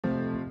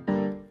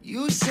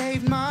You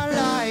saved my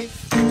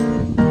life.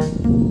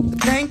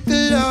 Thank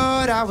the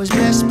Lord I was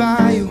blessed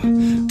by you.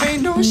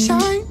 Rain don't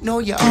shine, no,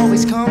 you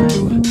always come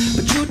through.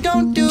 But you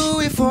don't do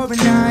it for an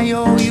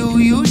IOU.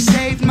 You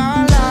saved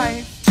my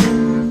life,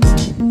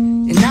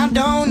 and I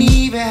don't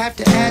even have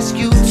to ask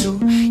you to.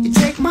 You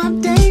take my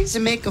days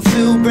and make them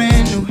feel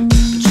brand new.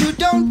 But you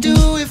don't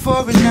do it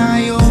for an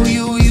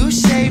IOU. You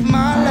saved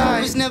my life.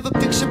 It was never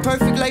picture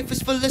perfect. Life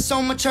is full of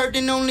so much hurt,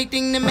 and the only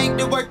thing that make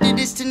it worth it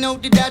is to know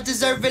that I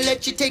deserve it.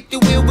 Let you take the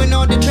wheel when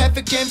all the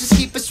traffic jams, just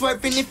keep it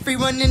swerving. If we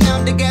running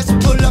out the gas, we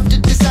pull off to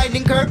the side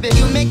and curb it.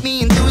 You make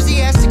me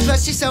enthusiastic,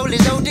 plus your soul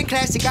is old and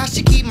classic. I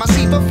should keep my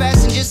seatbelt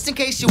fastened just in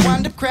case you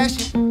wind up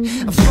crashing.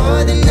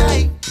 For the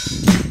night,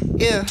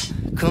 yeah,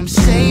 come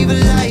save a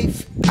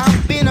life.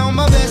 I've been on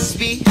my best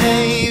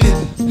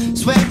behavior.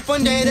 Swear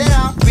one day that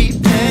I'll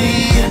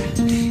repay you.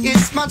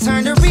 It's my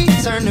turn to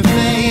return the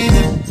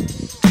favor,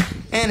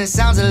 and it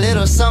sounds a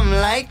little something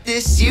like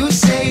this. You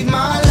saved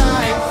my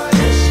life.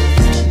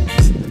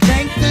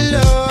 Thank the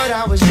Lord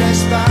I was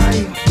blessed by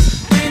you.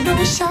 Rain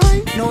don't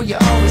shine, no, you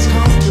always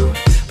come through.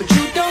 But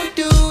you don't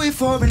do it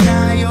for an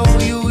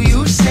IOU.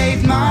 You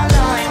saved my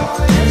life,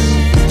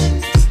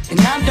 and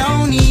I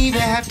don't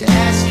even have to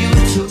ask you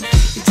to.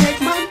 You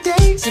take my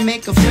days and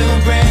make them feel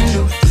brand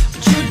new.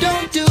 But you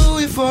don't do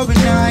it for an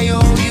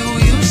IOU.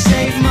 You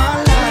saved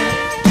my life.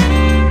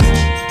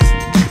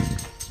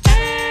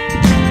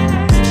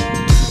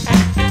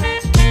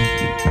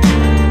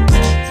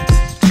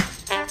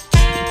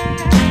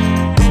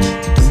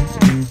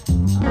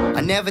 I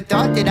never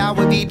thought that I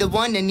would be the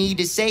one that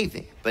needed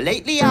saving, but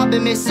lately I've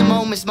been missing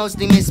moments,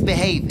 mostly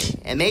misbehaving.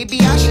 And maybe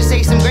I should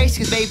say some grace,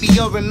 cause baby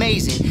you're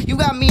amazing. You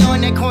got me on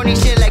that corny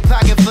shit like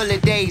pocket full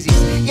of daisies.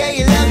 Yeah,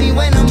 you love me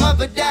when I'm up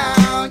or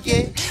down,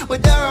 yeah.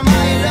 With her I'm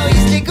high and low,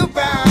 you stick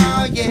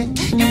around, yeah.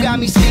 You got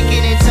me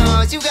speaking in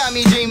tongues, you got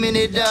me dreaming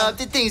it up,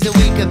 the things that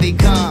we could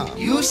become.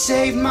 You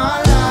saved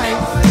my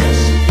life.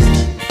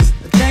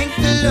 Thank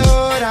the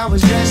Lord I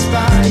was blessed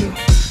by you.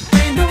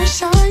 Rain don't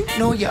shine,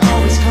 no, you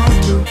always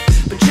come through.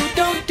 But you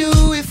don't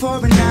do it for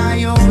an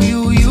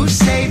IOU. You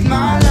saved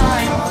my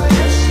life,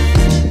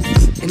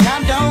 and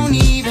I don't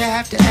even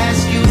have to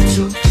ask you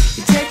to.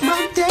 You take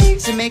my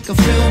days and make them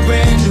feel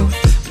brand new.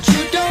 But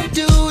you don't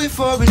do it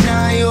for an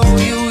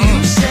IOU.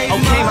 You saved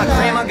okay, my my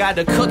grandma got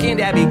the cooking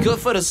that be good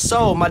for the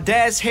soul. My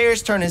dad's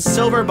hair's turning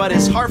silver, but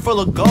his heart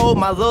full of gold.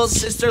 My little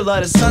sister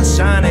love the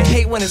sunshine and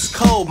hate when it's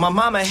cold. My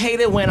mama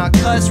hate it when I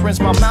cuss, rinse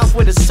my mouth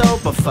with a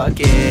soap. But fuck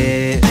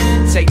it,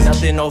 take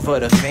nothing over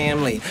the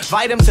family.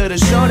 Invite them to the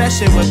show, that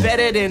shit was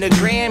better than the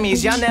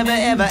Grammys. Y'all never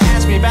ever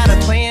asked me about a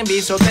plan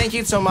B, so thank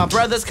you to my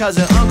brothers,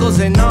 cousins, uncles,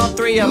 and all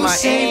three of my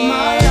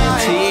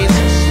aunties.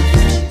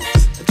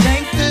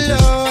 Thank the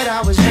Lord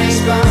I was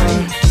raised by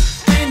you.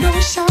 Rain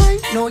don't shine,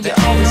 no, you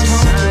always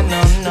come through.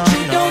 But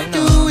you don't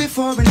do it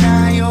for an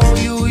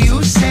IOU.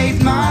 You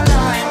saved my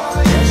life,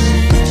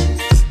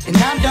 and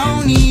I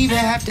don't even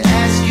have to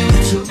ask you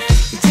to.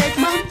 You take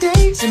my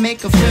days and make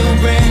them feel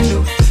brand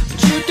new.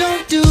 But you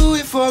don't do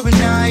it for an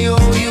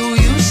IOU.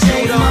 You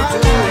saved my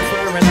life.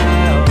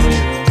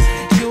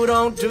 You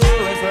don't do it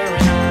for an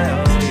IOU.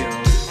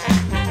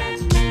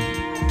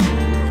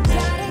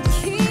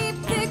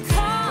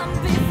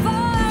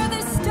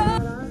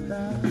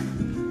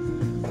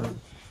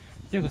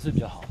 这个是比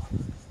较好。